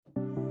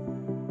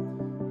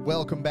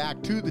Welcome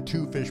back to the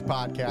Two Fish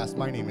Podcast.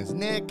 My name is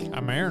Nick.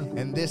 I'm Aaron.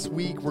 And this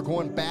week we're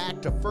going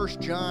back to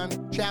 1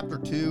 John chapter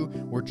 2,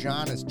 where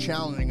John is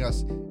challenging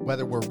us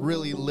whether we're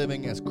really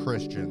living as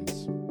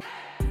Christians.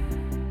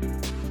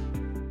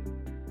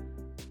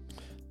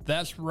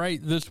 That's right.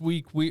 This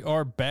week we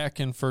are back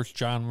in 1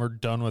 John. We're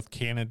done with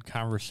candid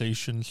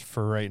conversations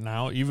for right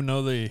now, even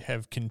though they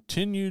have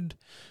continued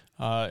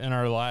in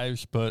our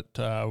lives. But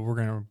we're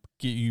going to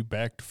get you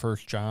back to 1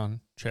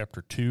 John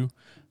chapter 2.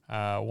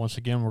 Once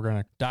again, we're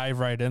going to dive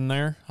right in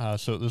there.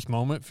 So at this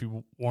moment, if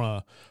you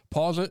want to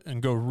pause it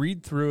and go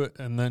read through it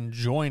and then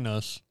join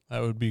us,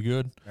 that would be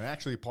good. And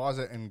actually pause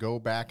it and go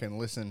back and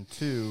listen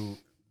to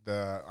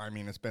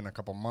it's been a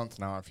couple months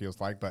now, it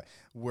feels like, but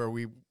where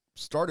we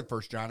started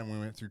 1 John and we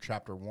went through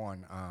chapter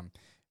 1.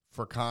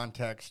 For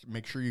context,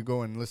 make sure you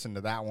go and listen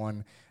to that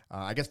one.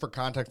 I guess for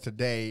context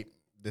today,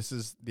 this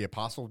is the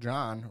Apostle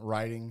John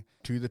writing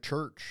to the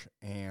church.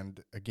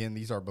 And again,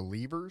 these are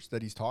believers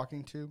that he's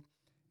talking to.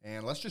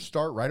 And let's just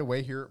start right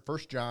away here. 1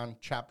 John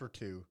chapter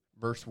 2,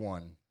 verse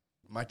 1.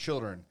 My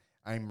children,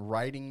 I am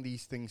writing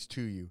these things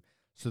to you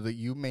so that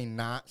you may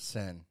not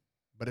sin.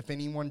 But if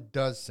anyone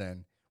does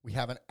sin, we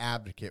have an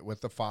advocate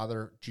with the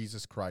Father,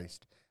 Jesus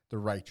Christ, the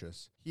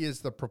righteous. He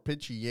is the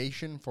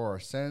propitiation for our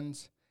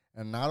sins,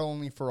 and not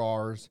only for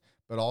ours,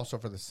 but also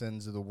for the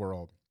sins of the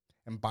world.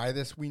 And by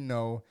this we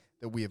know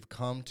that we have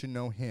come to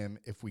know him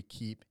if we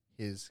keep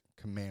his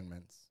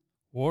commandments.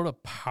 What a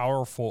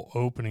powerful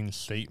opening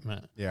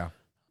statement. Yeah.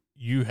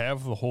 You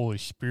have the Holy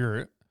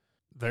Spirit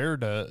there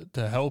to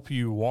help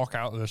you walk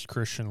out this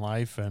Christian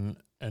life and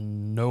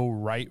know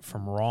right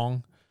from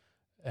wrong.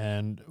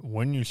 And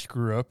when you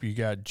screw up, you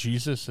got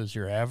Jesus as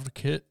your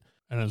advocate.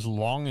 And as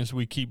long as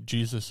we keep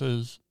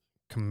Jesus's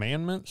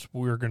commandments,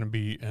 we're going to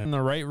be in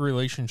the right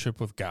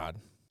relationship with God.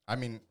 I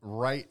mean,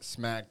 right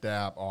smack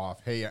dab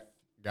off. Hey,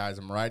 guys,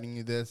 I'm writing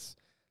you this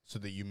so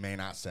that you may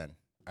not sin.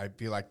 I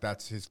feel like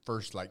that's his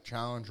first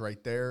challenge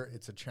right there.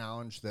 It's a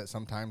challenge that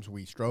sometimes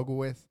we struggle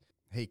with.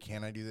 Hey,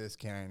 can I do this?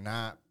 Can I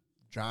not?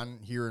 John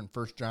here in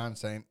 1 John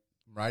saying,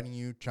 I'm writing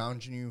you,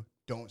 challenging you,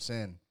 don't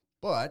sin.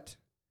 But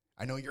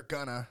I know you're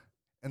gonna.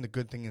 And the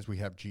good thing is we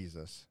have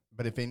Jesus.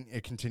 But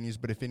it continues,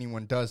 but if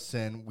anyone does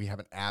sin, we have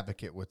an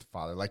advocate with the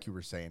Father. Like you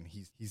were saying,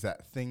 he's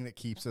that thing that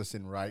keeps us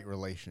in right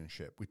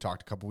relationship. We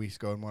talked a couple weeks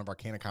ago in one of our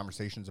candid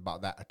conversations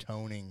about that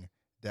atoning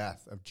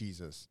death of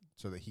Jesus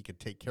so that he could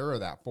take care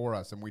of that for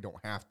us and we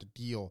don't have to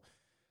deal.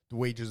 The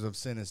wages of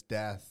sin is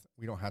death.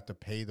 We don't have to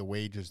pay the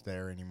wages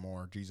there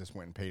anymore. Jesus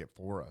went and paid it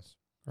for us.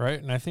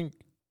 Right, and I think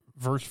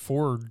verse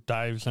 4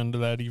 dives into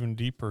that even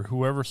deeper.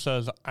 Whoever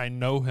says, I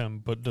know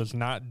him, but does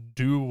not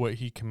do what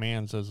he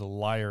commands is a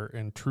liar,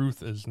 and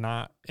truth is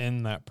not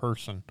in that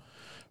person.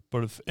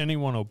 But if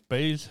anyone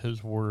obeys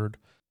his word,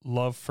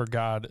 love for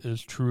God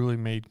is truly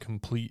made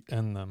complete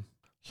in them.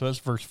 So that's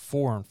verse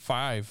 4 and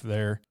 5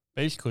 there.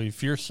 Basically,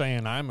 if you're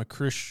saying I'm a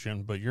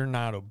Christian, but you're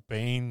not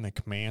obeying the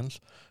commands,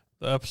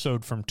 the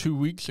episode from 2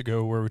 weeks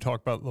ago where we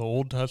talked about the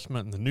Old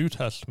Testament and the New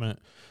Testament,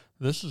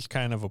 this is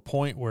kind of a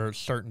point where it's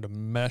starting to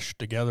mesh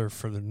together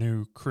for the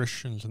new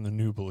Christians and the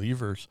new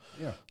believers.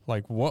 Yeah.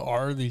 Like, what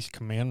are these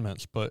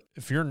commandments? But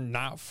if you're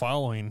not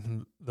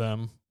following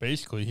them,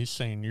 basically he's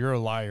saying you're a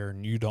liar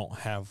and you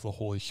don't have the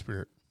Holy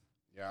Spirit.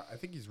 Yeah, I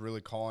think he's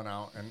really calling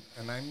out,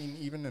 and I mean,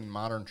 even in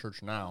modern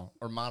church now,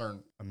 or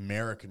modern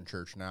American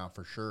church now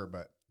for sure,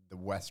 but the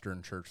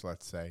Western church,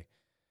 let's say,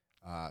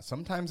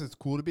 sometimes it's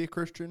cool to be a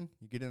Christian.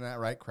 You get in that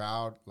right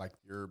crowd, like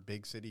your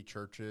big city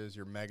churches,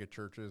 your mega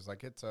churches.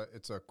 Like it's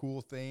a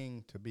cool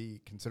thing to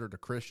be considered a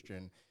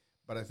Christian.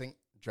 But I think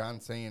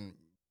John's saying,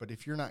 but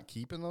if you're not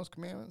keeping those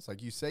commandments,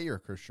 like you say you're a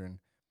Christian,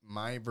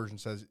 my version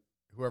says,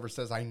 whoever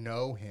says, I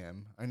know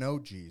him, I know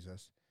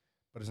Jesus,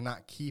 but is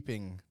not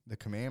keeping the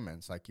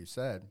commandments, like you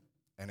said.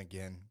 And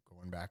again,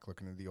 going back,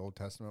 looking at the Old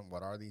Testament,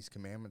 what are these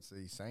commandments that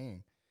he's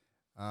saying?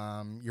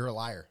 You're a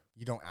liar.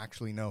 You don't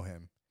actually know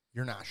him.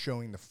 You're not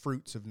showing the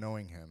fruits of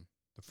knowing him,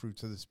 the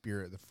fruits of the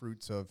Spirit, the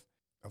fruits of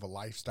a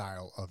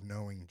lifestyle of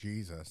knowing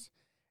Jesus.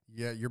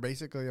 Yeah, you're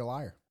basically a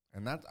liar.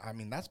 And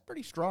that's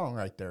pretty strong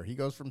right there. He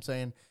goes from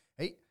saying,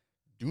 hey,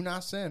 do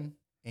not sin,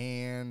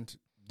 and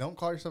don't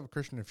call yourself a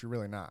Christian if you're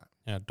really not.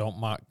 Yeah, don't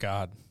mock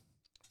God.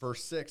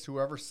 Verse 6,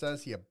 whoever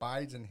says he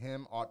abides in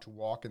him ought to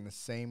walk in the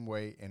same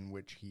way in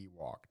which he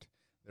walked.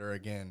 There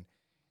again,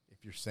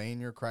 if you're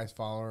saying you're a Christ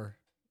follower,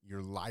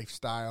 your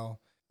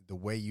lifestyle, the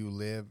way you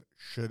live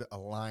should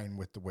align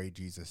with the way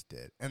Jesus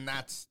did. And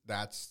that's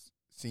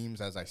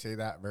seems, as I say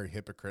that, very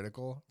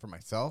hypocritical for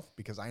myself,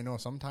 because I know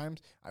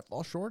sometimes I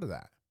fall short of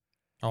that.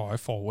 Oh, I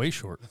fall way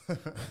short.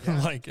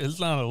 Like, it's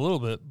not a little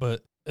bit,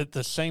 but at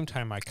the same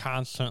time, I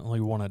constantly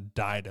want to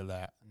die to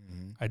that.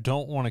 Mm-hmm. I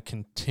don't want to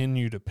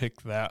continue to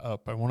pick that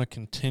up. I want to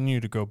continue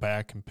to go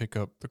back and pick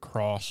up the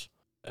cross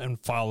and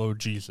follow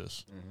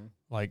Jesus. Mm-hmm.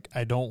 Like,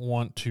 I don't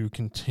want to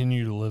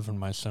continue to live in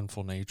my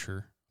sinful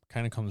nature.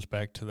 Kind of comes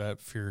back to that.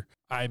 If your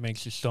eye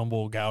makes you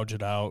stumble, gouge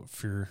it out.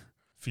 If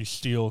you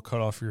steal,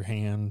 cut off your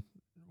hand.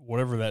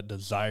 Whatever that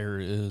desire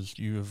is,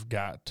 you have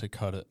got to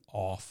cut it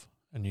off,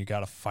 and you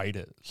got to fight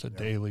it. It's a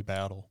daily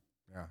battle.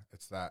 Yeah,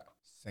 it's that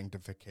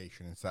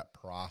sanctification. It's that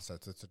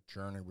process. It's a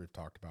journey we've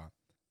talked about.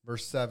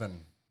 Verse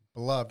 7,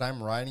 Beloved,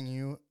 I'm writing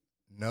you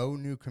no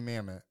new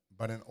commandment,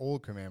 but an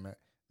old commandment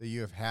that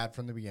you have had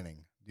from the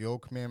beginning. The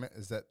old commandment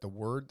is that the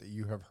word that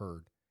you have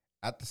heard.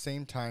 At the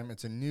same time,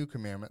 it's a new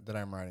commandment that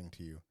I'm writing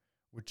to you,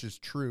 which is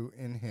true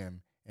in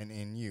him and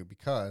in you,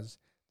 because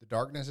the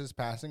darkness is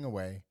passing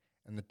away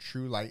and the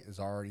true light is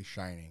already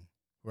shining.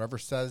 Whoever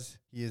says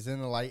he is in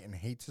the light and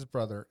hates his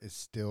brother is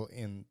still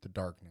in the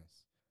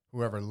darkness.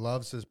 Whoever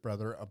loves his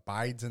brother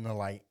abides in the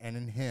light, and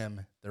in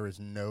him there is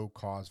no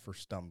cause for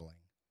stumbling.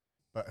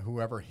 But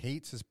whoever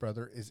hates his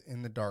brother is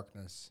in the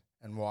darkness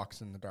and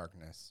walks in the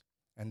darkness,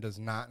 and does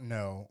not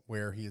know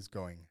where he is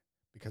going,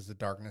 because the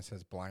darkness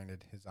has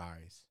blinded his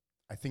eyes.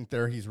 I think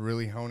there he's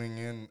really honing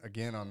in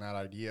again on that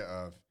idea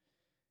of,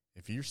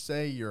 if you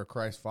say you're a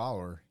Christ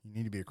follower, you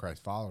need to be a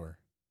Christ follower.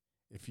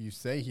 If you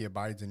say he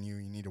abides in you,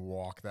 you need to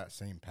walk that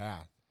same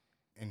path.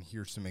 And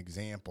here's some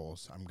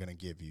examples I'm going to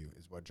give you,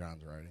 is what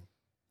John's writing.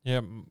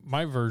 Yeah,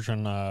 my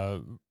version,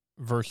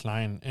 verse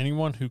 9,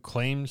 anyone who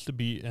claims to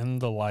be in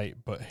the light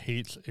but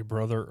hates a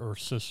brother or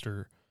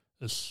sister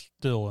is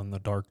still in the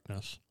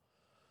darkness.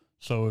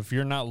 So if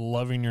you're not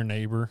loving your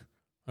neighbor,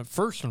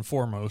 first and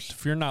foremost,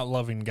 if you're not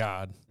loving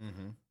God,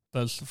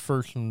 that's the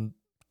first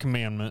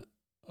commandment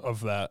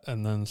of that.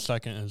 And then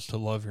second is to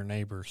love your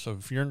neighbor. So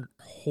if you're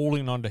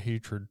holding on to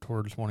hatred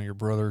towards one of your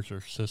brothers or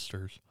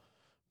sisters,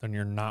 then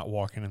you're not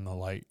walking in the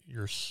light.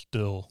 You're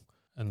still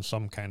in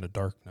some kind of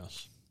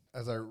darkness.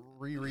 As I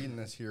rereading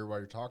this here while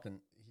you're talking,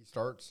 he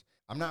starts,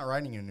 I'm not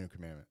writing you a new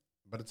commandment,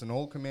 but it's an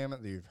old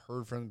commandment that you've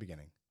heard from the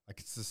beginning.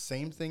 Like, it's the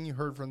same thing you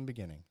heard from the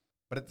beginning.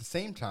 But at the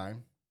same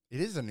time, it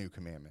is a new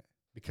commandment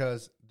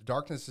because the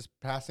darkness is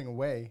passing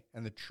away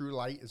and the true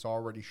light is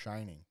already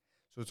shining.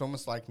 So it's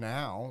almost like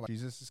now, like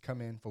Jesus has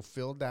come in,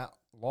 fulfilled that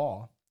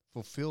law,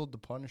 fulfilled the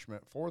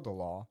punishment for the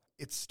law.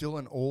 It's still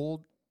an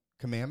old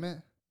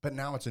commandment, but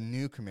now it's a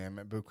new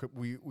commandment because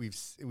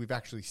we've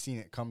actually seen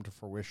it come to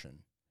fruition.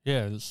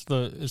 Yeah, it's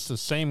the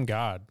same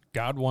God.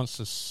 God wants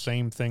the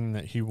same thing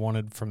that he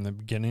wanted from the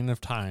beginning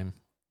of time,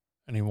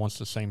 and he wants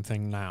the same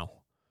thing now.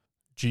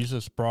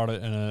 Jesus brought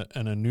it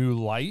in a new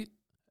light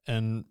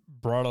and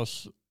brought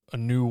us a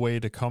new way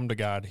to come to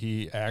God.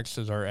 He acts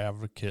as our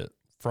advocate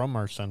from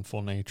our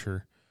sinful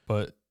nature,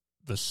 but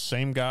the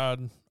same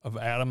God of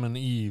Adam and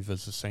Eve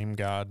is the same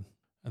God,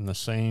 and the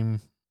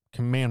same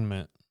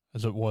commandment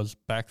as it was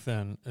back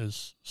then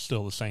is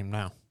still the same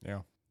now. Yeah.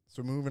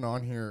 So moving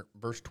on here,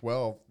 verse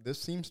 12,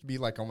 this seems to be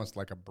like almost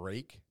like a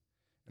break,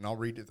 and I'll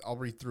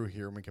read through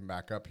here and we can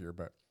back up here,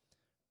 but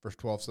verse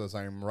 12 says,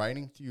 I am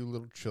writing to you,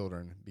 little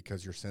children,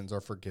 because your sins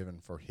are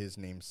forgiven for his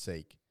name's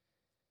sake.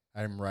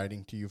 I am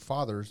writing to you,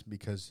 fathers,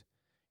 because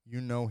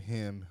you know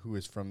him who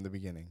is from the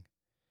beginning.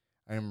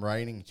 I am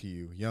writing to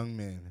you, young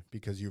men,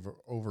 because you've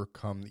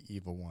overcome the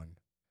evil one.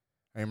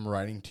 I am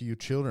writing to you,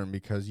 children,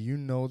 because you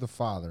know the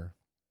Father.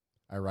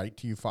 I write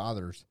to you,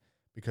 fathers,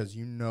 because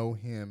you know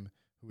him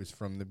who is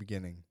from the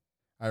beginning.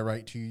 I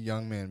write to you,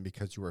 young men,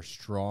 because you are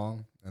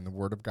strong, and the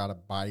word of God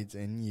abides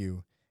in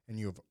you, and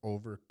you have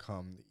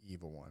overcome the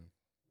evil one.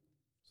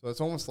 So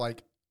it's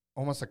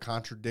almost a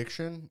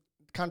contradiction.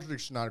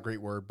 Contradiction is not a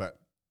great word, but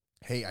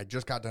hey, I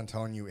just got done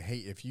telling you, hey,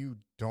 if you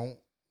don't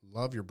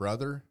love your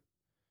brother,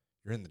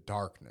 you're in the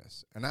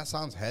darkness. And that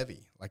sounds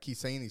heavy. Like he's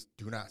saying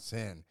do not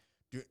sin.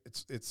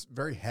 It's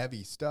very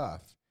heavy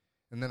stuff.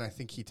 And then I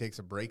think he takes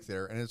a break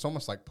there, and it's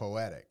almost like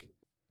poetic.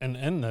 And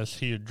in this,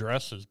 he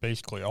addresses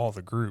basically all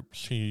the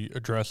groups. He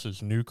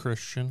addresses new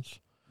Christians,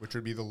 which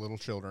would be the little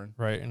children.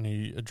 Right, and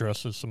he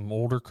addresses some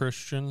older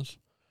Christians.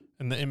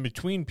 And the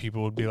in-between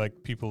people would be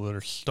like people that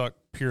are stuck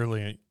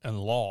purely in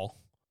law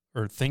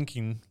or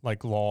thinking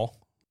like law,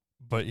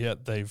 but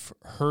yet they've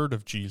heard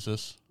of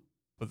Jesus.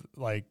 But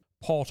like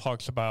Paul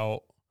talks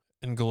about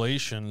in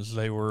Galatians,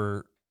 they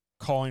were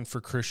calling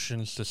for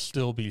Christians to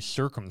still be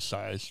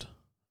circumcised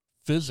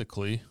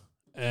physically,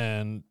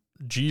 and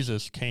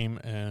Jesus came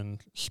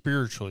and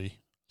spiritually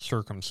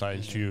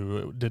circumcised you.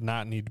 It did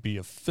not need to be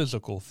a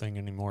physical thing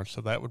anymore. So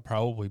that would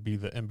probably be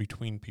the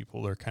in-between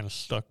people. They're kind of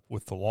stuck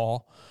with the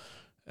law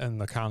and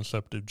the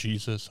concept of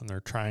Jesus, and they're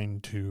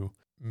trying to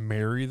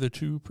marry the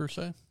two, per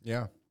se.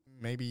 Yeah.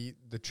 Maybe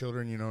the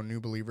children,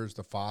 new believers,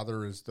 the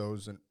father is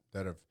those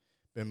that have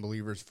been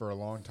believers for a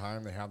long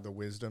time. They have the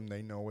wisdom.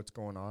 They know what's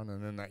going on.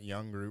 And then that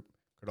young group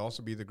could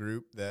also be the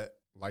group that,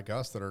 like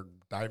us, that are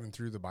diving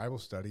through the Bible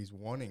studies,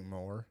 wanting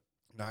more.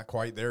 Not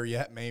quite there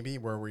yet, maybe,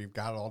 where we've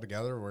got it all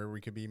together, where we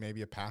could be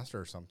maybe a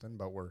pastor or something,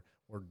 but we're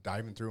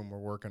diving through and we're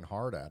working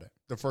hard at it.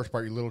 The first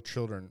part, you little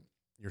children,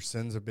 your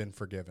sins have been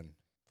forgiven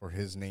for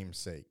his name's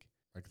sake.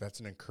 Like,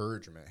 that's an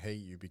encouragement. Hey,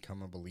 you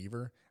become a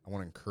believer. I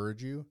want to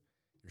encourage you.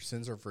 Your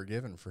sins are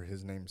forgiven for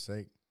his name's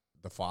sake.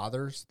 The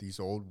fathers, these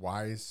old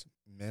wise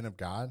men of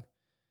God,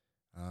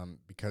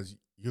 because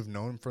you've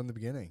known him from the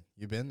beginning.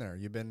 You've been there.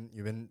 You've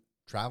been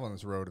traveling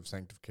this road of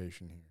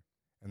sanctification here.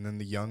 And then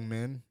the young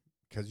men,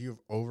 because you've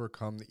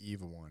overcome the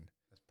evil one.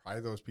 It's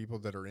probably those people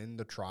that are in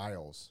the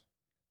trials,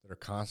 that are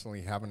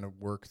constantly having to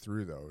work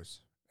through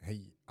those.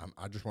 Hey,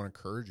 I just want to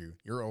encourage you.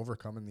 You're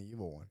overcoming the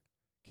evil one.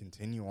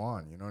 continue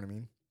on. You know what I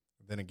mean?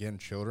 Then again,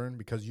 children,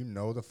 because you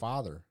know the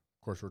Father.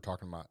 Of course, we're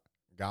talking about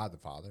God the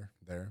Father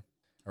there.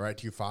 I write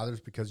to you, fathers,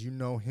 because you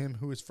know him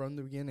who is from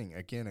the beginning.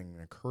 Again, an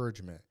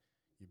encouragement.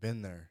 You've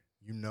been there.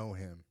 You know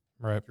him.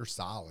 Right. You're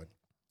solid.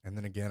 And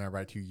then again, I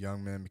write to you,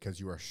 young men, because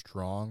you are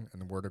strong,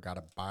 and the word of God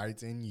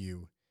abides in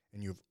you,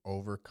 and you have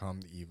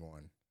overcome the evil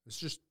one. It's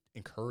just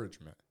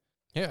encouragement.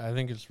 Yeah, I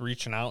think it's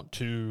reaching out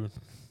to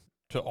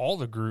all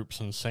the groups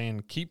and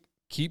saying,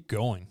 keep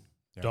going.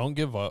 Yeah. Don't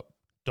give up.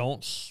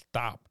 Don't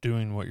stop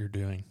doing what you're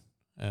doing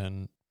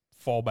and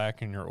fall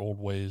back in your old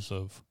ways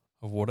of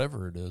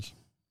whatever it is,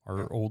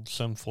 our old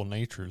sinful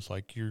natures.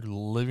 Like, you're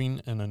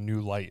living in a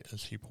new light,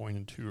 as he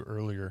pointed to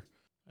earlier,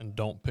 and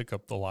don't pick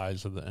up the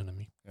lies of the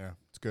enemy. Yeah,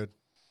 it's good.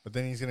 But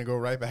then he's going to go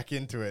right back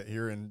into it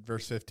here in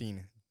verse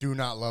 15. Do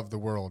not love the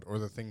world or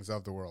the things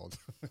of the world.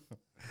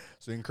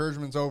 So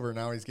encouragement's over.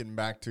 Now he's getting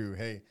back to,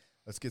 hey,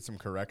 let's get some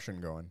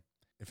correction going.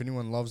 If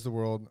anyone loves the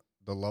world,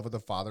 the love of the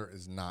Father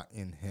is not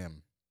in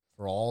him.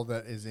 For all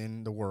that is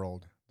in the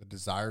world, the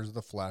desires of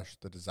the flesh,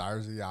 the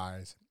desires of the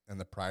eyes, and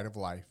the pride of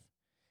life,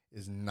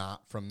 is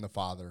not from the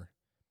Father,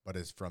 but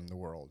is from the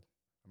world.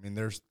 I mean,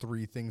 there's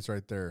three things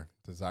right there.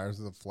 Desires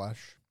of the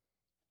flesh,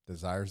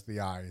 desires of the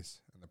eyes,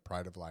 and the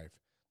pride of life.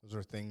 Those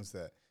are things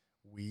that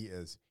we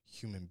as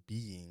human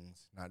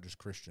beings, not just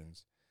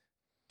Christians,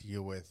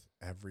 deal with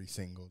every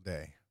single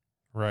day.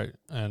 Right.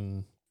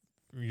 And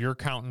you're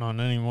counting on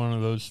any one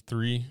of those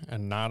three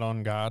and not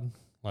on God,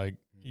 like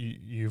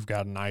you've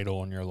got an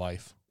idol in your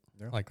life.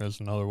 Yeah. Like, that's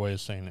another way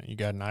of saying it. You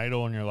got an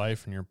idol in your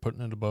life and you're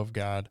putting it above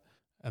God,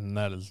 and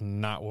that is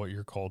not what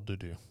you're called to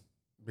do.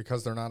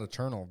 Because they're not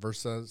eternal. Verse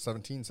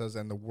 17 says,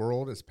 and the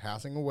world is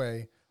passing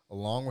away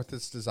along with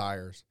its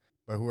desires,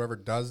 but whoever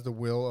does the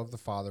will of the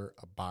Father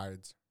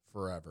abides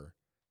forever.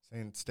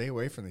 Saying, stay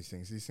away from these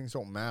things. These things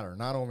don't matter.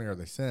 Not only are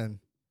they sin,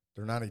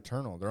 they're not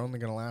eternal. They're only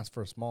going to last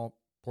for a small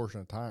portion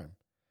of time.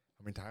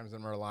 How many times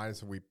in our lives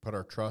have we put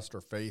our trust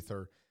or faith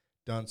or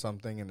done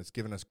something and it's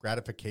given us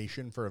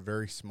gratification for a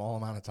very small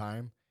amount of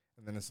time,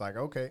 and then it's like,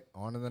 okay,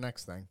 on to the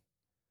next thing.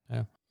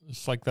 Yeah.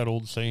 It's like that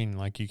old saying,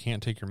 like, you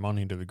can't take your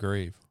money to the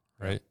grave,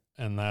 right?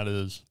 Yeah. And that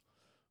is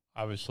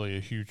obviously a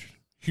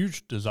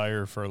huge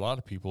desire for a lot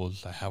of people,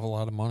 is to have a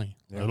lot of money.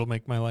 Yeah. It'll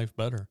make my life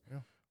better. Yeah.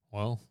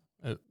 Well,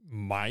 it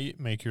might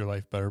make your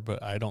life better,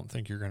 but I don't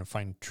think you're going to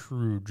find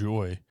true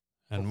joy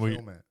and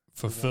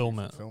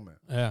fulfillment.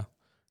 Yeah.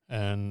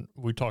 And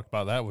we talked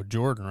about that with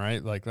Jordan,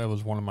 right? Like, that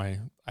was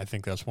I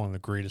think that's one of the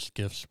greatest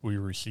gifts we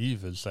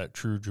receive, is that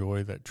true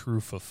joy, that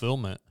true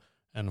fulfillment.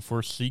 And if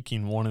we're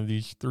seeking one of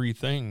these three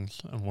things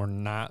and we're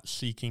not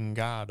seeking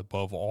God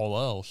above all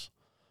else,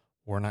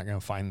 we're not going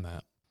to find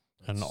that.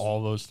 And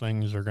all those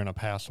things are going to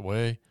pass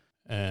away,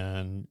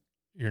 and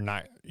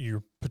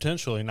you're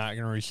potentially not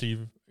going to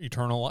receive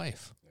eternal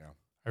life.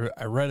 Yeah.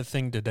 I read a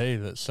thing today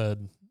that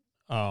said,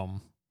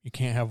 you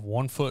can't have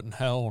one foot in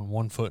hell and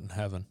one foot in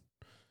heaven.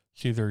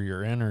 It's either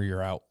you're in or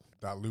you're out.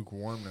 That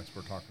lukewarmness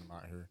we're talking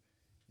about here.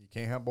 You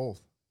can't have both.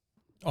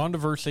 On to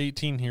verse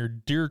 18 here.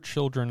 Dear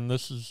children,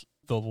 this is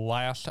the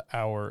last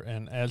hour,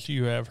 and as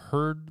you have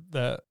heard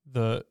that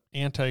the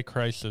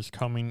Antichrist is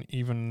coming,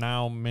 even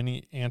now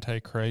many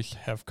Antichrists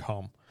have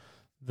come.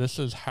 This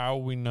is how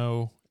we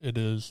know it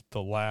is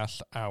the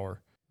last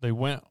hour. They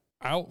went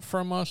out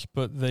from us,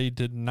 but they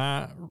did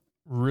not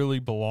really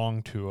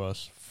belong to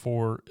us.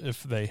 For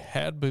if they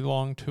had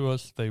belonged to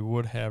us, they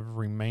would have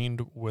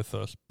remained with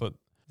us. But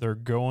their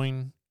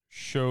going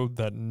showed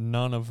that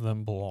none of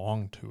them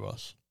belonged to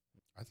us.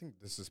 I think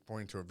this is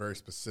pointing to a very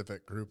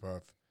specific group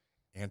of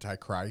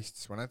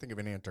antichrists. When I think of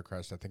an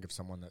antichrist, I think of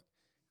someone that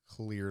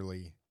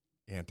clearly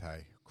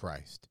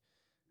antichrist,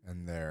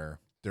 and their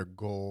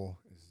goal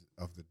is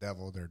of the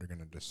devil. They're going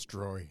to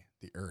destroy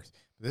the earth.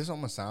 But this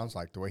almost sounds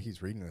like, the way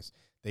he's reading this,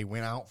 they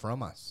went out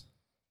from us,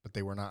 but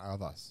they were not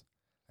of us.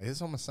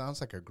 This almost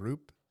sounds like a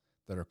group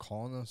that are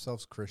calling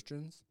themselves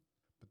Christians,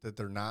 but that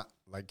they're not,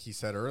 like he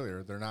said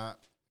earlier, they're not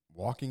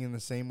walking in the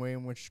same way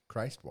in which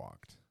Christ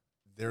walked.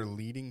 They're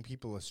leading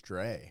people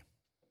astray.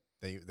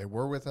 They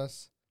were with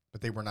us,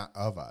 but they were not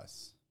of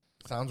us.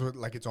 Sounds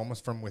like it's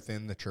almost from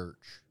within the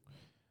church.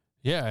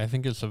 Yeah, I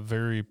think it's a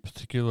very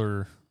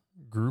particular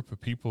group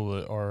of people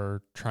that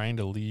are trying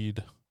to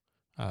lead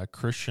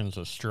Christians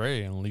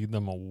astray and lead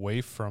them away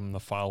from the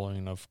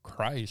following of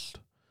Christ.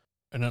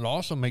 And it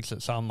also makes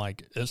it sound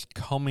like it's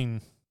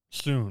coming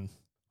soon,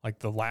 like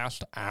the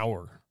last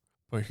hour.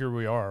 But here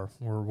we are.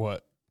 We're,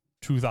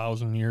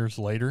 2,000 years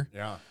later?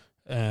 Yeah.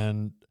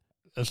 And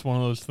it's one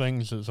of those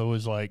things that's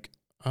always like,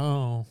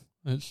 oh,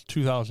 it's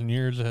 2,000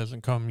 years. It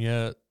hasn't come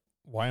yet.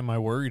 Why am I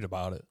worried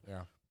about it?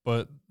 Yeah.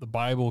 But the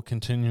Bible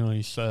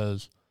continually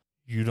says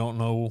you don't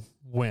know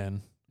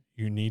when.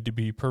 You need to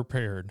be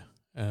prepared.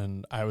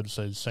 And I would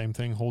say the same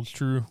thing holds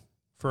true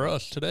for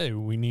us today.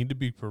 We need to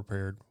be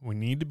prepared. We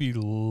need to be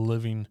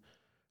living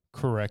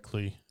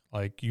correctly.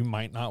 Like, you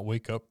might not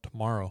wake up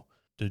tomorrow.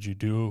 Did you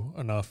do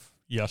enough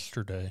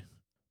yesterday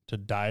to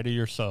die to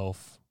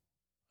yourself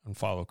and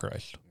follow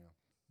Christ? Yeah.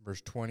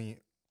 Verse 20,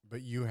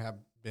 but you have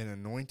been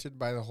anointed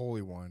by the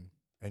Holy One,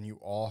 and you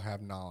all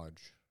have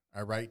knowledge.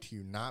 I write to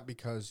you not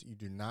because you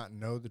do not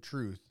know the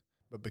truth,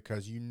 but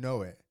because you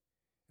know it,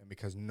 and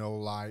because no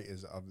lie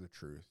is of the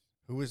truth.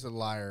 Who is a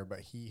liar but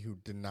he who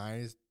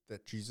denies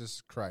that Jesus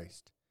is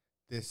Christ?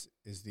 This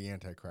is the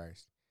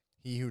Antichrist,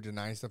 he who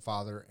denies the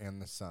Father and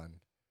the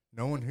Son.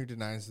 No one who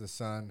denies the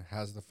Son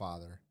has the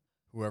Father.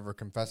 Whoever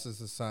confesses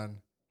the Son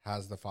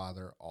has the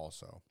Father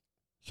also.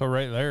 So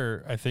right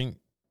there, I think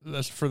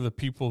that's for the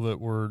people that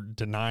were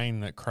denying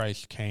that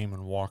Christ came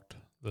and walked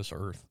this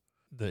earth,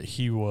 that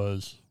he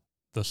was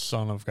the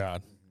Son of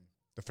God.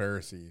 The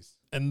Pharisees.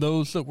 And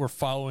those that were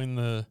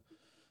following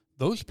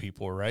those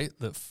people, right,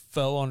 that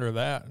fell under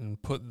that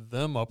and put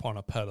them up on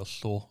a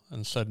pedestal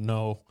and said,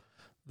 no,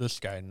 this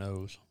guy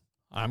knows.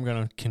 I'm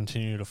going to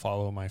continue to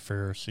follow my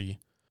Pharisee,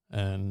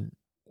 and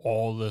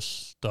all this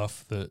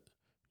stuff that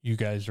you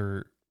guys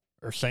are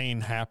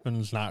saying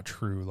happens not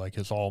true, like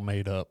it's all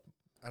made up.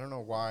 I don't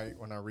know why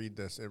when I read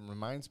this, it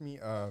reminds me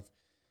of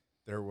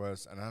there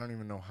was, and I don't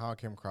even know how I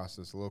came across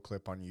this little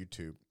clip on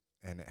YouTube,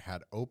 and it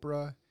had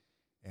Oprah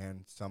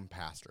and some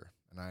pastor,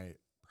 and I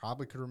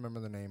probably could remember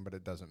the name, but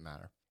it doesn't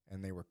matter.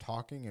 And they were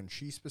talking, and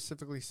she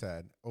specifically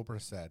said, Oprah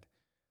said,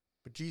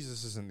 but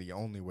Jesus isn't the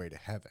only way to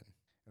heaven.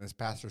 And this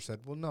pastor said,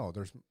 well, no,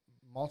 there's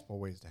multiple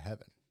ways to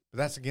heaven. But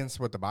that's against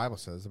what the Bible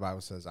says. The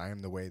Bible says, I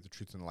am the way, the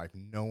truth, and the life.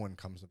 No one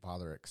comes to the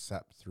Father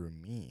except through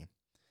me.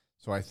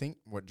 So I think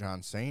what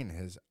John's saying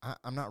is,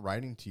 I'm not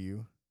writing to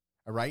you.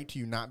 I write to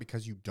you not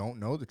because you don't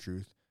know the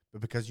truth,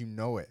 but because you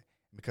know it,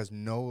 because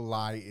no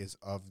lie is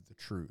of the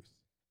truth.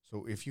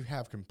 So if you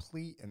have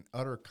complete and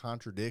utter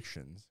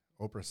contradictions,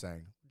 Oprah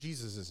saying,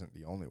 Jesus isn't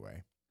the only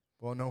way.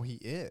 Well, no, he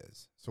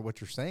is. So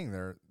what you're saying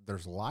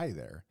there's lie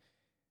there.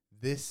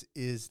 This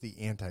is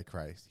the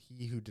Antichrist,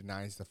 he who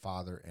denies the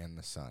Father and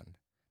the Son.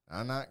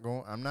 I'm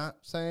not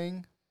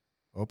saying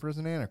Oprah's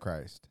an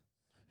Antichrist.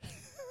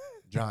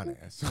 John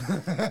is.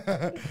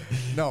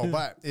 No,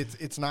 but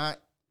it's not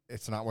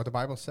what the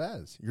Bible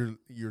says.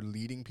 You're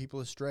leading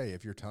people astray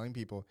if you're telling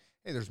people,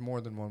 hey, there's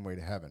more than one way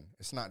to heaven.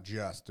 It's not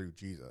just through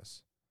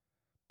Jesus.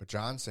 But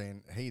John's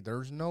saying, hey,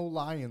 there's no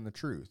lie in the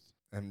truth.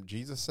 And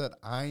Jesus said,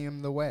 I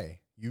am the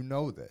way. You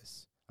know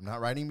this. I'm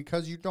not writing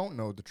because you don't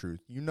know the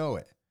truth. You know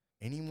it.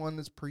 Anyone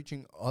that's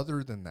preaching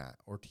other than that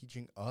or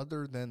teaching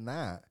other than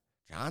that,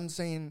 John's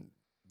saying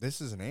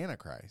this is an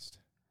Antichrist.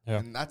 Yeah.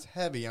 And that's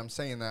heavy. I'm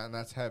saying that, and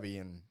that's heavy.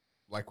 And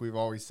like we've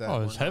always said.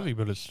 Oh, it's heavy,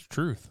 but it's the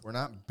truth. We're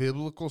not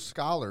biblical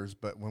scholars,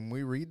 but when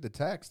we read the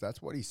text,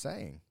 that's what he's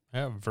saying.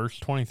 Yeah, verse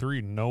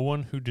 23, no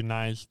one who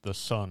denies the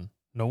Son,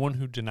 no one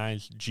who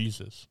denies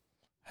Jesus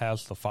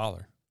has the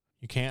Father.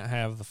 You can't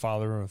have the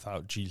Father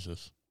without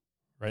Jesus.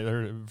 Right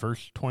there,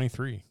 verse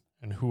 23.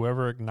 And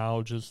whoever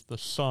acknowledges the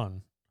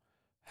Son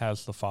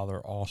has the Father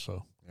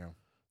also. Yeah.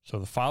 So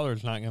the Father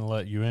is not going to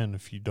let you in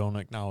if you don't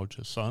acknowledge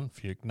His Son.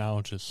 If you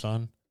acknowledge His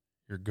Son,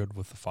 you're good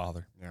with the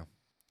Father. Yeah.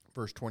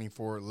 Verse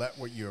 24, let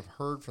what you have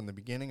heard from the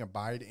beginning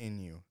abide in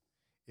you.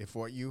 If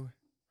what you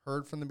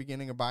heard from the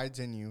beginning abides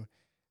in you,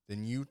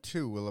 then you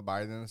too will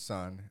abide in the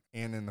Son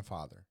and in the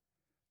Father.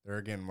 There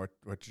again,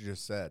 what you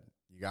just said.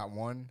 You got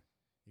one,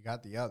 you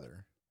got the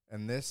other.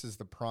 And this is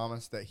the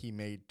promise that he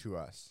made to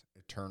us,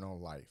 eternal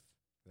life.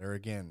 There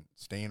again,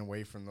 staying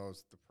away from the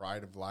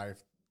pride of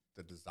life,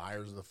 the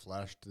desires of the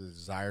flesh, the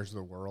desires of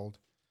the world.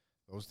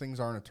 Those things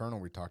aren't eternal,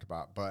 we talked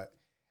about. But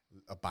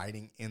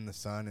abiding in the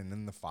Son and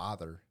in the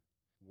Father,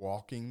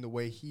 walking the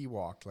way he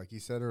walked, like he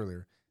said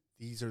earlier,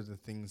 these are the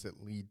things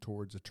that lead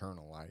towards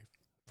eternal life.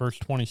 Verse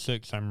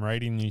 26, I'm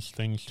writing these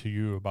things to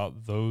you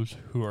about those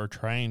who are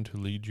trying to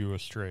lead you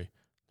astray.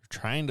 They're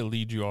trying to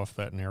lead you off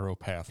that narrow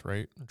path,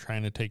 right? They're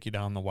trying to take you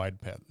down the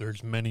wide path.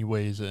 There's many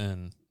ways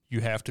in.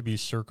 You have to be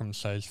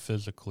circumcised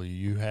physically.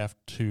 You have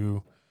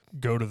to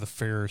go to the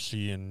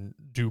Pharisee and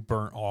do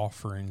burnt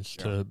offerings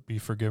to be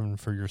forgiven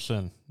for your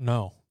sin.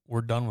 No,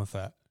 we're done with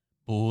that.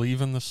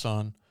 Believe in the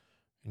Son,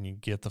 and you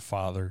get the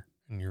Father,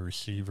 and you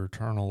receive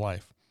eternal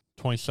life.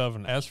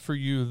 27, as for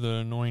you, the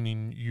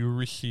anointing you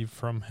receive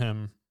from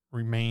him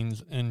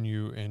remains in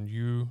you, and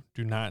you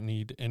do not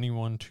need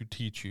anyone to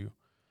teach you.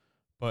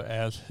 But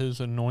as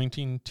his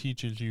anointing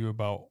teaches you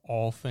about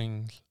all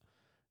things,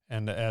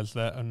 and as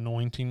that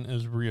anointing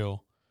is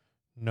real,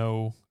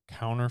 no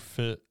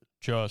counterfeit,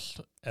 just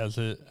as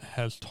it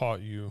has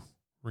taught you,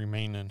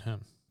 remain in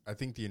him. I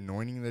think the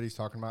anointing that he's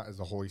talking about is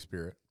the Holy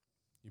Spirit.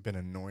 You've been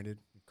anointed,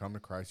 you've come to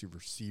Christ, you've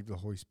received the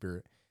Holy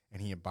Spirit,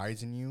 and he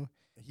abides in you.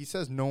 He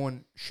says no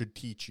one should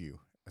teach you.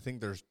 I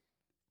think there's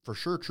for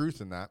sure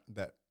truth in that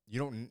you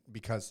don't,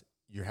 because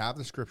you have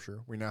the Scripture.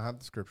 We now have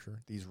the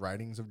Scripture, these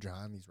writings of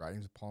John, these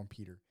writings of Paul and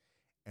Peter,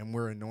 and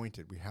we're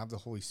anointed. We have the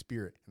Holy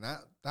Spirit, and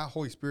that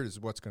Holy Spirit is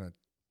what's going to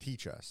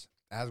teach us.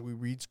 As we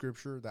read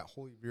Scripture, that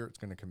Holy Spirit's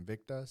going to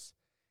convict us.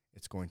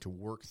 It's going to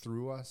work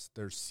through us.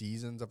 There's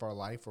seasons of our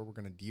life where we're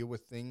going to deal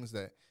with things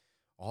that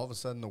all of a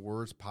sudden the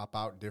words pop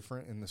out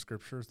different in the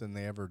Scriptures than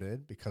they ever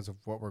did because of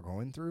what we're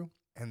going through,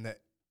 and that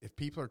if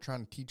people are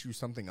trying to teach you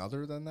something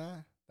other than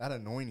that, that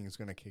anointing is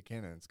going to kick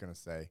in and it's going to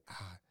say,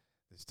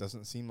 this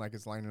doesn't seem like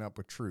it's lining up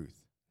with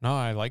truth. No,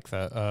 I like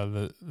that.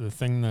 The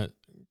thing that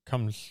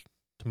comes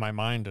to my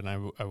mind, and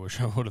I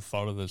wish I would have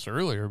thought of this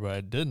earlier, but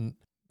I didn't.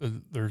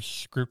 There's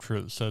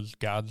scripture that says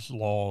God's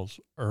laws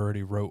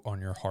already wrote on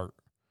your heart.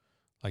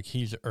 Like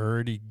he's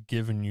already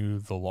given you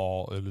the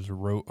law. It is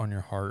wrote on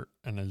your heart.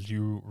 And as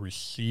you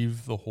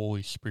receive the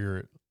Holy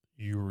Spirit,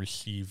 you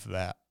receive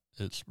that.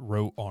 It's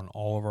wrote on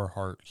all of our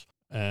hearts.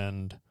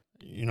 And,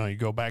 you know, you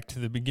go back to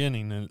the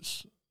beginning, and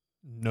it's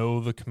know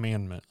the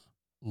commandment.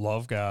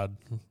 Love God,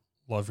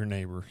 love your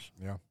neighbors.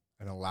 Yeah.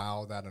 And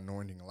allow that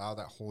anointing, allow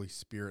that Holy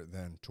Spirit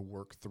then to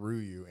work through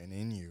you and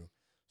in you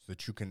so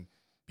that you can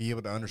be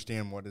able to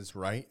understand what is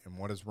right and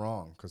what is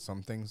wrong. Because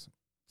some things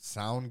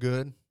sound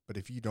good, but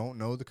if you don't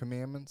know the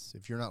commandments,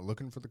 if you're not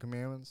looking for the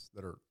commandments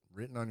that are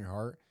written on your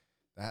heart,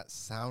 that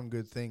sound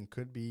good thing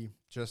could be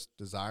just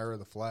desire of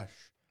the flesh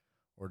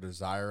or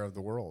desire of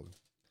the world.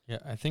 Yeah,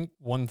 I think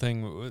one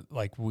thing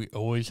like we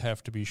always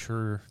have to be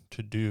sure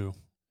to do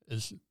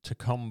is to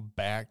come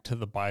back to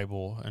the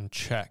Bible and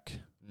check.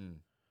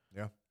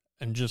 Yeah.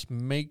 And just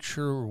make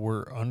sure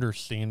we're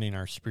understanding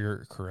our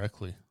spirit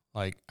correctly.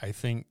 Like, I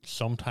think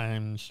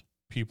sometimes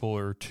people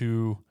are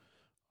too,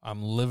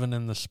 I'm living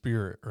in the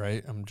spirit,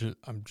 right? I'm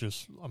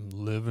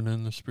living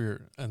in the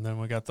spirit. And then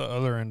we got the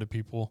other end of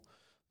people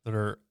that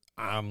are,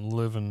 I'm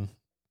living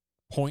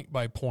point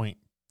by point,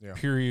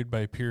 period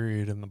by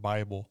period in the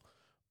Bible,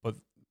 but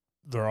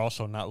they're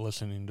also not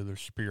listening to their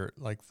spirit.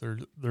 Like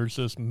there's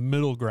this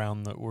middle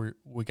ground that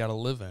we got to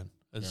live in.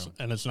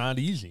 And it's not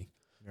easy.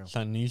 Yeah. It's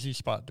not an easy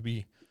spot to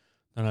be.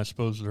 And I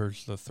suppose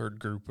there's the third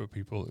group of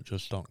people that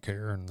just don't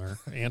care, and they're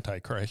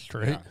Antichrist,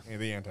 right? Yeah,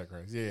 the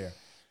Antichrist. Yeah.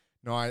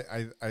 No,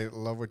 I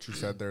love what you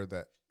said there,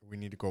 that we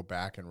need to go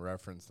back and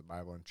reference the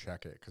Bible and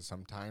check it, because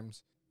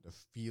sometimes the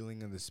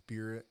feeling of the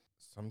Spirit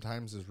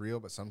sometimes is real,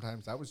 but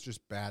sometimes that was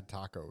just bad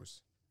tacos.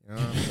 You know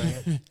what I'm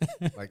saying?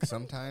 Like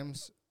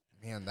sometimes,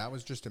 man, that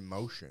was just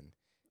emotion.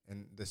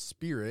 And the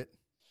Spirit,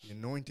 the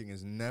anointing,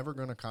 is never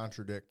going to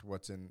contradict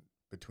what's in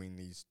between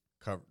these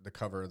the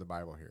cover of the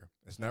Bible here.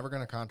 It's never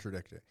going to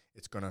contradict it.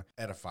 It's going to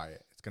edify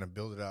it. It's going to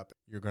build it up.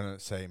 You're going to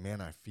say,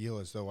 man, I feel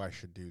as though I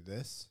should do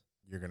this.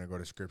 You're going to go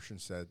to Scripture and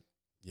say,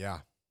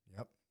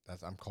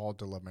 I'm called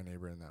to love my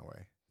neighbor in that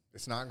way.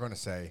 It's not going to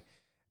say,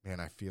 man,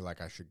 I feel like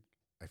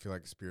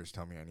the Spirit's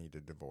telling me I need a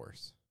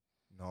divorce.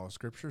 No,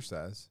 Scripture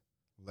says,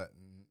 let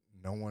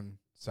no one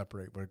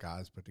separate what God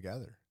has put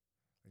together.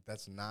 Like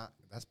that's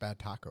bad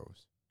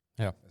tacos.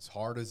 Yeah. As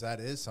hard as that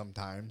is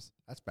sometimes,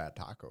 that's bad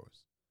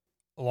tacos.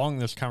 Along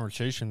this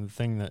conversation, the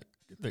thing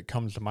that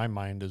comes to my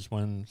mind is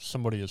when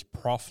somebody is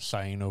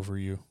prophesying over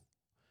you.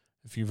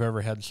 If you've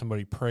ever had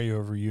somebody pray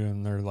over you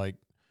and they're like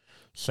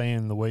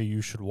saying the way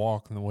you should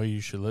walk and the way you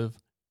should live,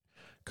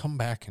 come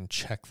back and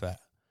check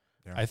that.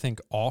 Yeah. I think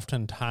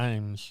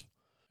oftentimes,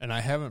 and I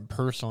haven't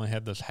personally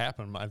had this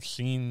happen, I've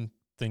seen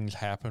things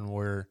happen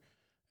where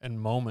in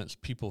moments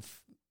people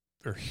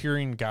are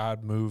hearing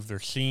God move, they're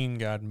seeing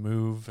God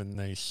move, and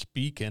they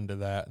speak into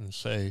that and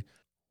say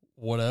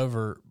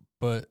whatever,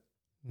 but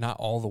not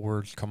all the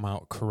words come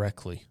out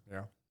correctly.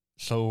 Yeah.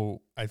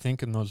 So I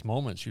think in those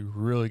moments, you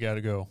really got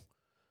to go,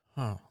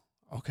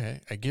 okay,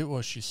 I get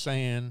what she's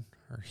saying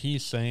or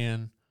he's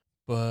saying,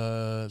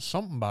 but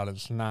something about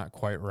it's not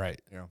quite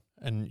right. Yeah.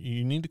 And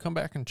you need to come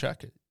back and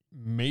check it.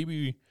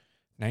 Maybe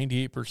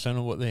 98%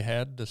 of what they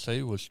had to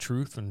say was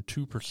truth and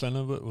 2%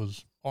 of it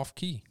was off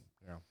key.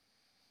 Yeah.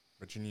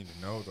 But you need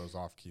to know those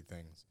off key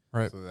things.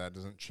 Right. So that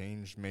doesn't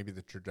change maybe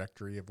the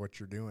trajectory of what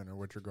you're doing or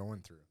what you're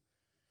going through.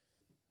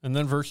 And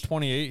then verse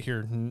 28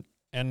 here,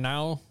 and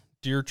now,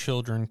 dear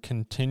children,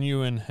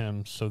 continue in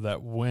him so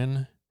that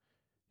when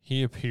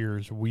he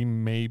appears, we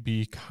may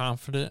be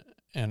confident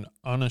and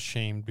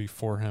unashamed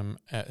before him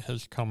at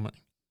his coming.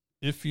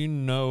 If you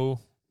know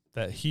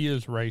that he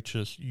is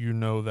righteous, you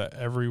know that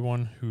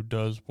everyone who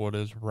does what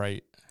is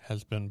right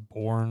has been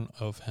born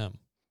of him.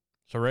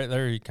 So right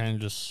there, he kind of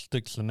just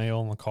sticks the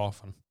nail in the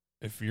coffin.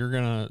 If you're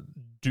going to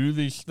do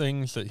these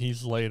things that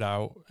he's laid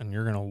out and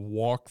you're going to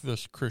walk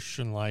this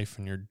Christian life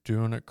and you're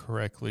doing it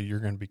correctly, you're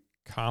going to be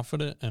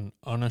confident and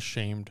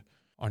unashamed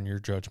on your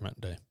judgment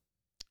day.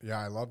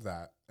 Yeah, I love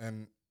that.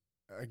 And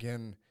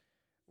again,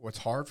 what's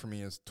hard for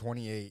me is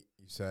 28,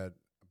 you said,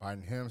 abide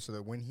in him so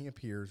that when he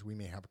appears, we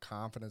may have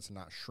confidence and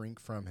not shrink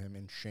from him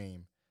in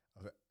shame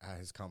at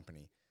his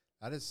company.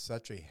 That is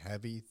such a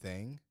heavy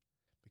thing,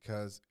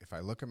 because if I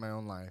look at my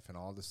own life and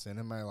all the sin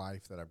in my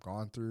life that I've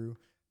gone through,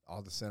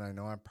 all the sin I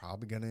know I'm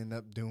probably going to end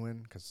up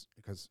doing, because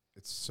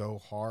it's so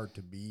hard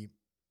to be,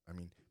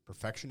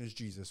 perfection is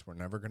Jesus. We're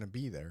never going to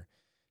be there.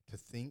 To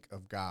think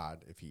of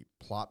God, if he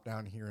plopped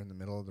down here in the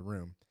middle of the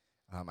room.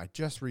 I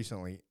just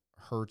recently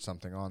heard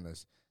something on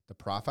this. The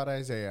prophet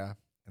Isaiah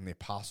and the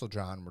apostle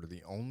John were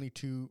the only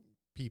two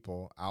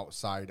people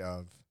outside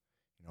of,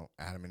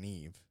 Adam and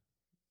Eve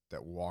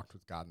that walked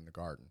with God in the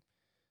garden.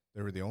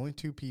 They were the only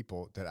two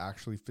people that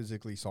actually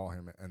physically saw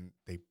him, and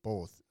they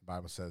both, the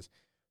Bible says,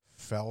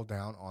 fell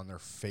down on their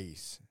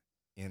face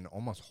in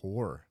almost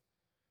horror,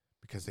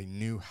 because they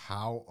knew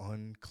how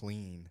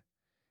unclean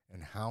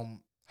and how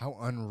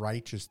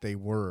unrighteous they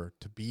were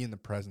to be in the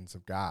presence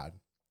of God.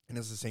 And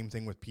it's the same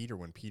thing with Peter.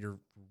 When Peter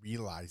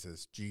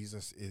realizes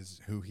Jesus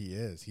is who he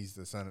is, he's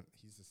the son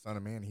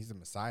of man, he's the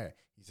Messiah.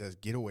 He says,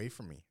 get away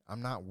from me.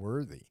 I'm not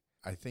worthy.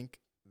 I think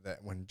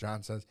that when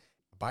John says,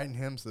 abide in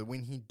him, so that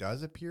when he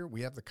does appear,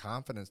 we have the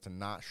confidence to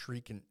not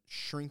shrink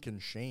in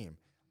shame.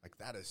 Like,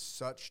 that is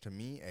such, to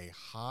me, a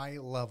high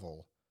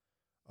level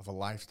of a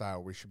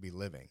lifestyle we should be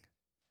living.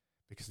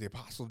 Because the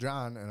Apostle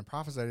John and the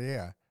prophet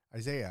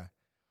Isaiah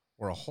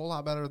were a whole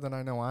lot better than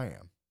I know I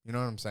am. You know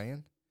what I'm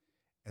saying?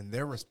 And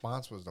their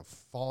response was to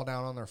fall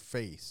down on their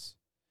face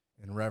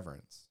in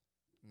reverence.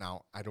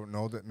 Now, I don't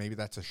know that maybe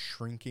that's a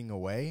shrinking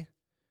away,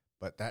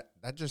 but that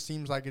just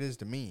seems like it is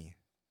to me.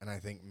 And I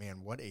think,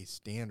 man, what a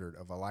standard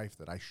of a life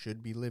that I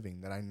should be living,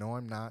 that I know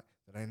I'm not,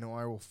 that I know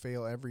I will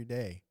fail every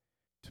day,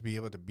 to be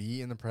able to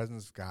be in the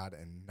presence of God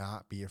and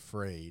not be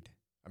afraid.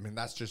 I mean,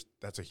 that's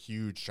a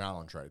huge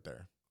challenge right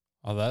there.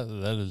 Oh,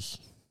 that is,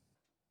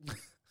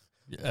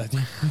 yeah,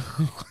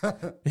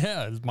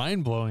 yeah, it's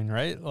mind blowing,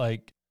 right?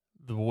 Like,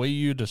 the way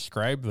you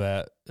describe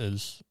that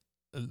is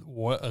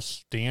what a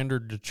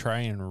standard to try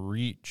and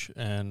reach.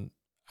 And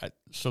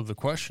so the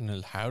question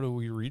is, how do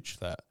we reach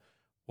that?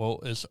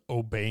 Well, it's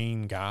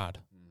obeying God.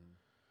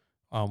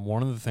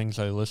 One of the things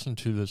I listened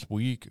to this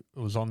week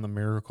was on the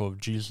miracle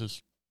of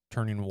Jesus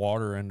turning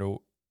water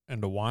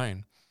into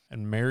wine.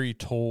 And Mary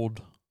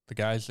told the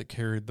guys that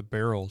carried the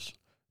barrels,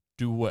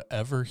 do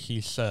whatever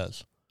he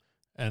says.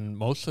 And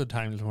most of the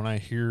times when I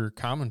hear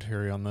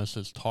commentary on this,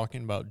 it's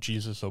talking about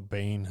Jesus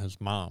obeying his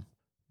mom,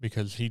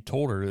 because he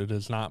told her, it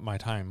is not my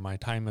time. My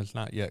time has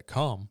not yet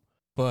come.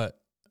 But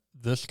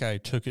this guy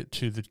took it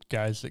to the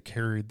guys that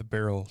carried the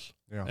barrels.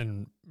 Yeah.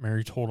 And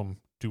Mary told him,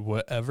 do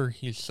whatever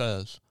he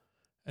says.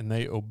 And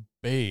they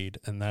obeyed,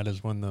 and that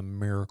is when the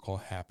miracle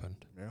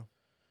happened. Yeah.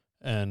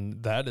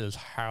 And that is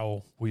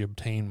how we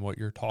obtain what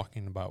you're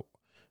talking about.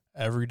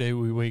 Every day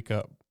we wake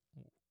up,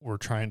 we're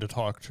trying to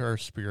talk to our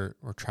spirit.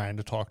 We're trying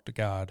to talk to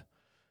God.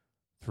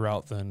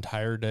 Throughout the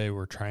entire day,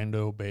 we're trying to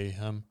obey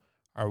him.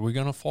 Are we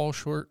going to fall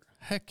short?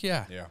 Heck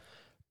yeah. Yeah.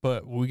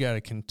 But we got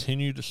to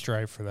continue to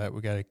strive for that.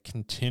 We got to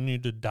continue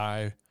to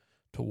die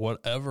to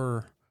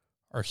whatever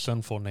our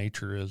sinful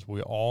nature is.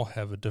 We all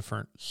have a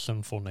different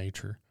sinful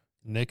nature.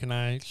 Nick and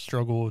I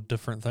struggle with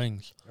different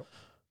things. Yep.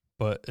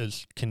 But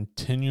it's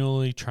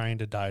continually trying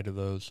to die to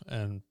those.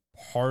 And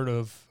part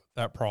of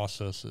that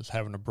process is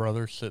having a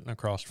brother sitting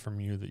across from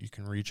you that you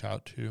can reach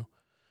out to,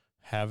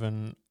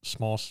 having a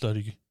small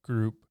study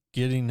group,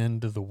 getting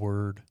into the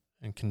Word,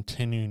 and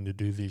continuing to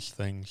do these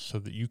things so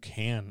that you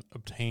can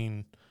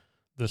obtain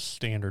this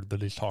standard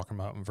that he's talking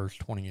about in verse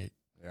 28.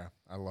 Yeah,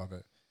 I love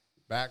it.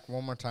 Back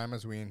one more time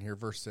as we in here,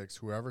 verse 6,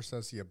 whoever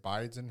says he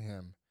abides in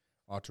him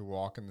ought to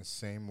walk in the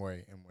same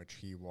way in which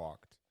he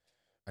walked.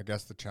 I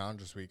guess the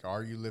challenge this week,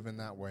 are you living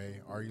that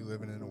way? Are you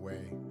living in a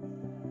way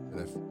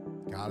that if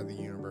God of the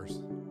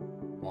universe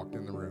walked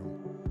in the room,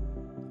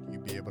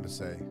 you'd be able to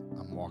say,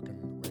 I'm walking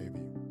the way of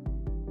you?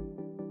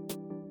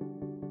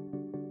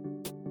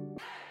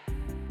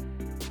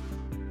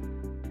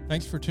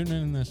 Thanks for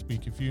tuning in this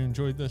week. If you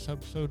enjoyed this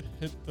episode,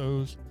 hit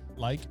those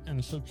like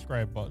and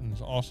subscribe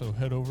buttons. Also,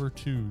 head over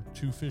to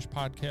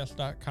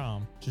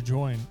twofishpodcast.com to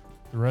join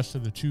the rest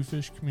of the Two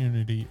Fish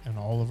community and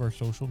all of our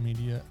social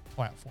media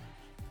platforms.